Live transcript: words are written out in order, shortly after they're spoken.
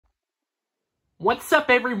What's up,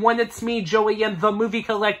 everyone? It's me, Joey, and the Movie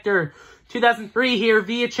Collector. 2003 here,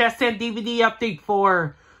 VHS and DVD update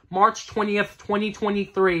for March 20th,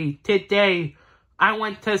 2023. Today, I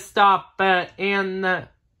went to stop and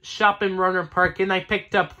shop in Roner Park, and I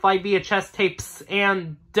picked up 5 VHS tapes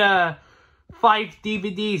and 5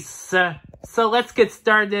 DVDs. So let's get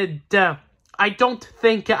started. I don't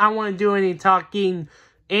think I want to do any talking,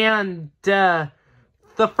 and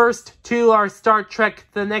the first two are Star Trek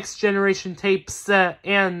The Next Generation tapes,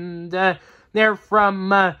 and they're from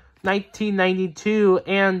 1992,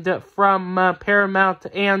 and from Paramount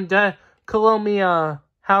and Columbia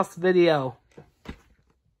House Video.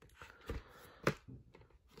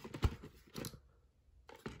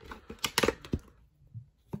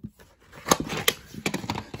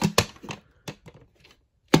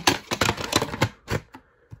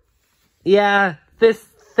 Yeah, this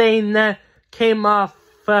thing came off,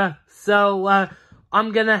 so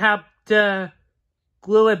I'm gonna have to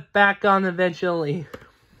glue it back on eventually.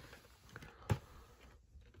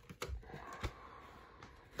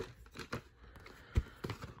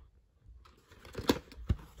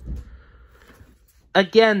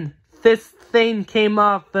 Again, this thing came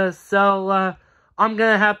off, so I'm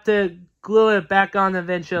gonna have to glue it back on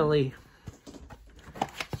eventually.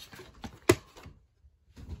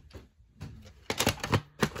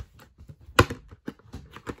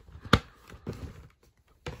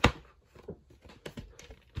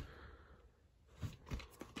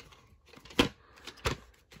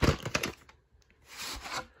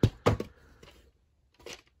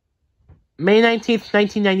 May 19th,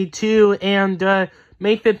 1992, and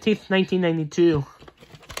May 15th, 1992.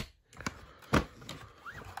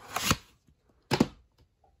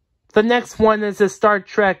 The next one is a Star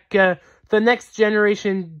Trek, The Next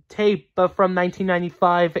Generation tape from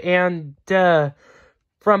 1995, and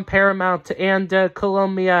from Paramount and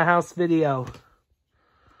Columbia House Video.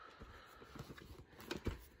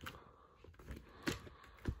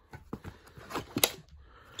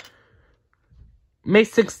 May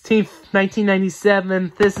 16th,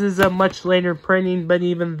 1997, this is a much later printing, but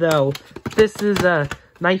even though, this is a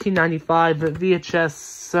 1995 VHS,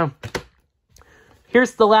 so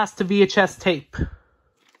here's the last VHS tape.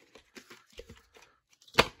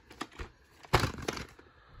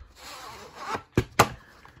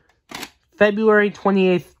 February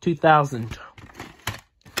 28th, 2000.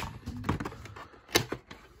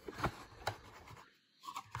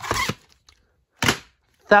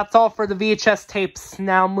 That's all for the VHS tapes.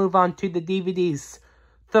 Now move on to the DVDs.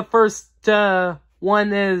 The first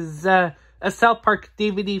one is a South Park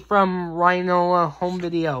DVD from Rhino Home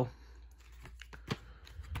Video.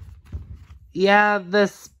 Yeah, the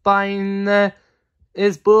spine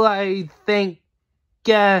is blue, I think,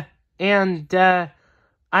 and I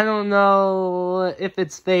don't know if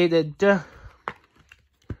it's faded.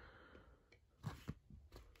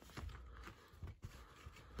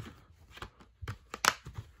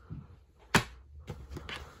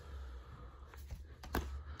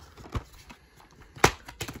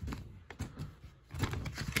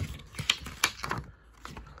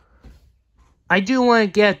 I do want to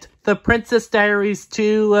get The Princess Diaries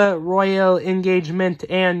 2, Royal Engagement,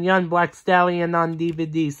 and Young Black Stallion on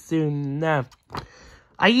DVD soon.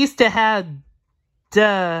 I used to have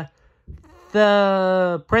the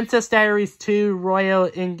Princess Diaries 2, Royal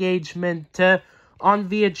Engagement on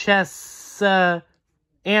VHS,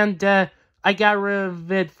 and I got rid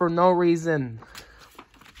of it for no reason.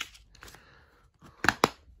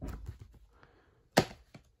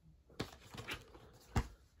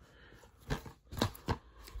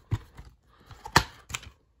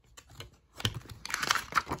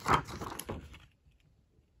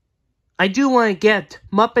 I do want to get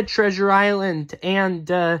Muppet Treasure Island and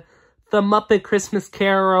the Muppet Christmas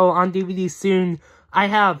Carol on DVD soon. I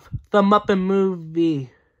have the Muppet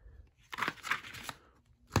Movie.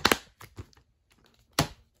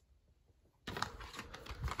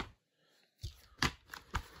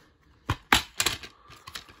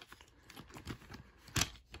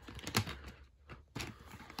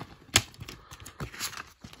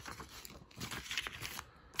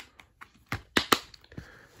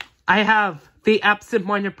 I have The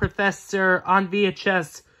Absent-Minded Professor on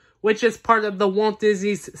VHS, which is part of the Walt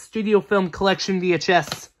Disney's Studio Film Collection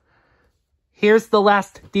VHS. Here's the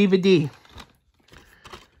last DVD.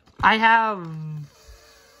 I have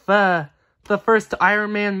the first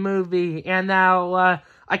Iron Man movie, and now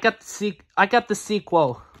I got the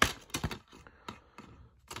sequel.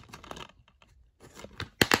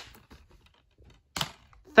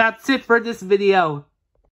 That's it for this video.